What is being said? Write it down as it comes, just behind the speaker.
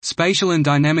Spatial and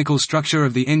Dynamical Structure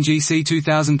of the NGC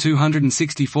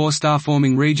 2264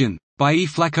 Star-Forming Region, by E.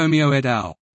 Flacomio et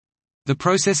al. The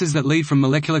processes that lead from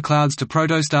molecular clouds to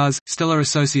protostars, stellar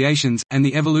associations, and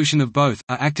the evolution of both,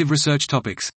 are active research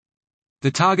topics. The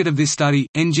target of this study,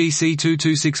 NGC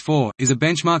 2264, is a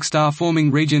benchmark star-forming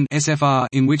region (SFR)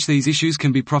 in which these issues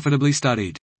can be profitably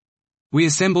studied. We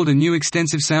assembled a new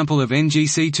extensive sample of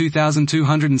NGC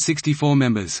 2264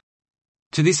 members.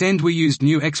 To this end we used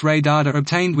new X-ray data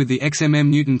obtained with the XMM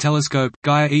Newton telescope,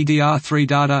 Gaia EDR3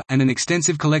 data, and an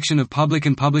extensive collection of public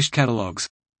and published catalogues.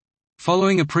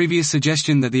 Following a previous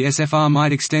suggestion that the SFR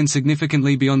might extend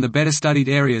significantly beyond the better studied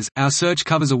areas, our search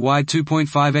covers a wide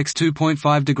 2.5 x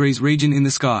 2.5 degrees region in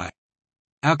the sky.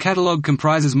 Our catalogue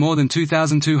comprises more than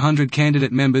 2,200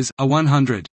 candidate members, a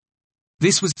 100.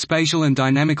 This was Spatial and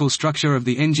Dynamical Structure of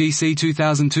the NGC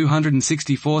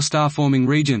 2264 Star-Forming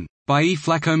Region, by E.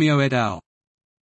 Flacomio et al.